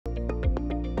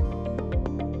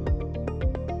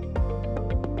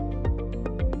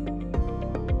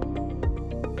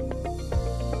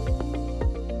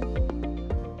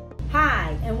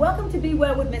welcome to Be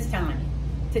Well with Miss Tonia.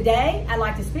 Today, I'd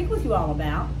like to speak with you all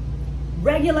about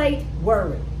regulate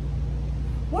worry.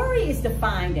 Worry is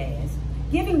defined as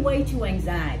giving way to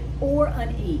anxiety or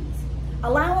unease,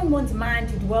 allowing one's mind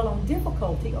to dwell on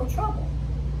difficulty or trouble.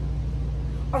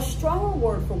 A stronger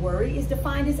word for worry is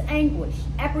defined as anguish,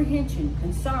 apprehension,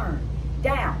 concern,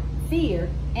 doubt, fear,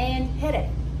 and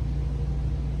headache.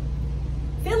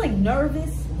 Feeling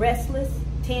nervous, restless,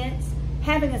 tense,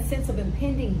 having a sense of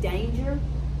impending danger,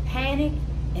 panic,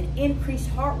 an increased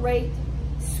heart rate,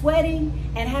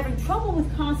 sweating, and having trouble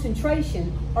with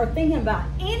concentration or thinking about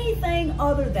anything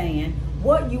other than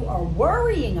what you are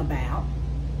worrying about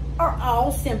are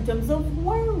all symptoms of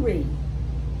worry.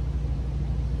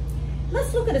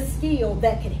 Let's look at a skill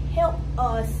that can help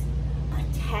us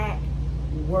attack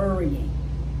worrying.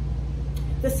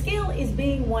 The skill is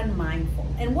being one mindful.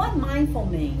 And one mindful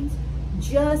means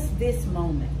just this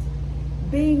moment.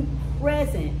 Being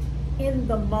present in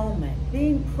the moment,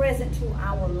 being present to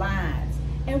our lives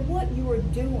and what you are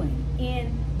doing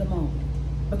in the moment.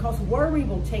 Because worry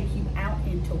will take you out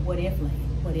into what if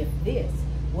land, what if this,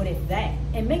 what if that,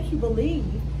 and make you believe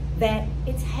that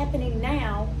it's happening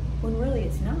now when really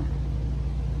it's not.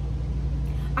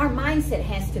 Our mindset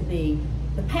has to be,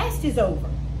 the past is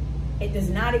over. It does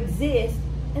not exist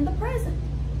in the present.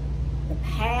 The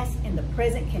past and the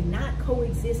present cannot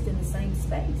coexist in the same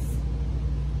space.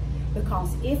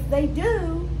 Because if they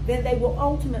do, then they will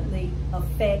ultimately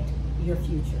affect your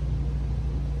future.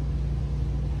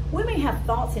 We may have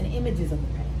thoughts and images of the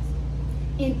past.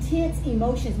 Intense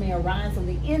emotions may arise on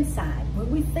the inside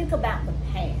when we think about the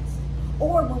past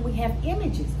or when we have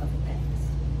images of the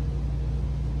past.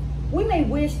 We may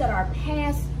wish that our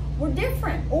past were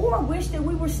different or wish that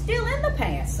we were still in the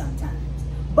past sometimes.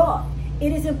 But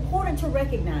it is important to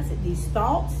recognize that these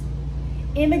thoughts,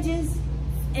 images,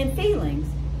 and feelings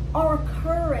are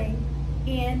occurring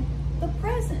in the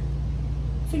present.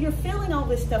 So you're feeling all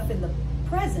this stuff in the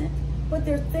present, but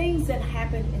there are things that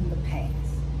happened in the past.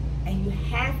 And you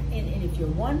have, and if you're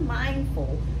one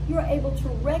mindful, you're able to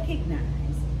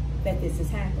recognize that this is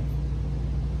happening.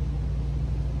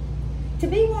 To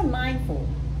be one mindful,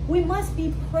 we must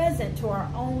be present to our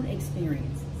own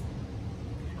experiences.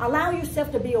 Allow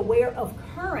yourself to be aware of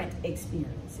current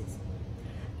experiences,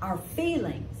 our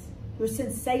feelings, your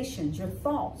sensations, your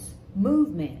thoughts,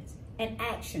 movements, and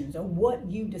actions are what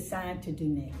you decide to do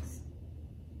next.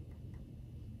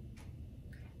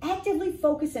 Actively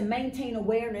focus and maintain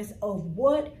awareness of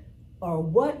what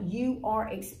you are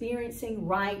experiencing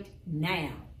right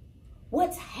now.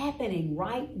 What's happening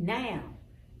right now?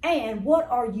 And what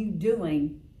are you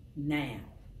doing now?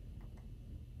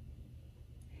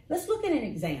 Let's look at an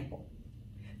example.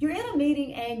 You're in a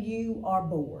meeting and you are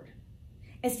bored.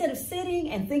 Instead of sitting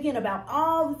and thinking about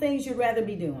all the things you'd rather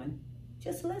be doing,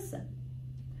 just listen.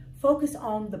 Focus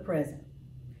on the present.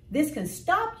 This can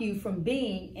stop you from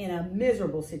being in a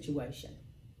miserable situation.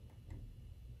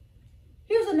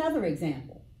 Here's another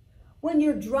example. When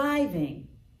you're driving,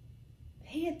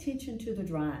 pay attention to the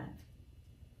drive.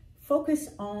 Focus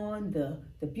on the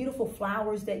beautiful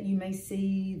flowers that you may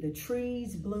see, the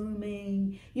trees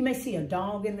blooming. You may see a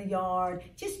dog in the yard.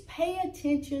 Just pay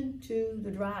attention to the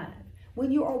drive. When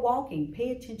you are walking,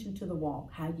 pay attention to the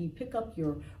walk, how you pick up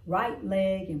your right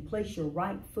leg and place your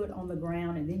right foot on the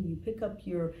ground, and then you pick up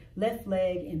your left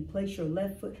leg and place your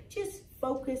left foot. Just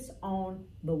focus on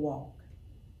the walk.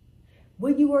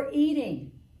 When you are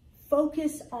eating,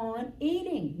 focus on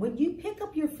eating. When you pick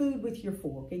up your food with your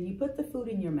fork and you put the food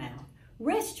in your mouth,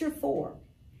 rest your fork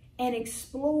and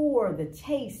explore the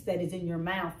taste that is in your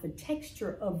mouth, the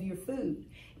texture of your food.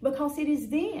 Because it is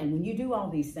then, when you do all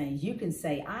these things, you can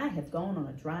say, I have gone on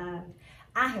a drive,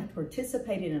 I have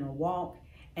participated in a walk,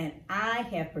 and I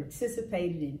have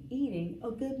participated in eating a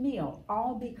good meal,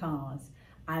 all because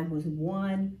I was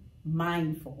one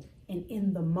mindful and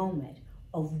in the moment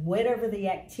of whatever the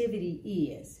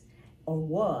activity is or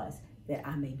was that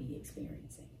I may be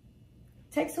experiencing.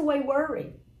 Takes away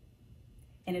worry,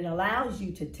 and it allows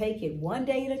you to take it one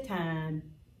day at a time,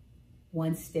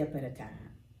 one step at a time.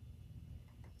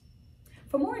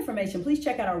 For more information, please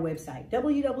check out our website,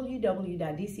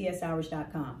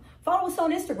 www.dcsirish.com. Follow us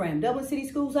on Instagram, Dublin City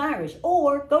Schools Irish,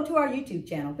 or go to our YouTube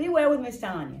channel, Be Well with Miss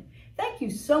Tonia. Thank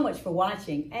you so much for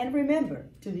watching, and remember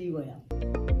to be well.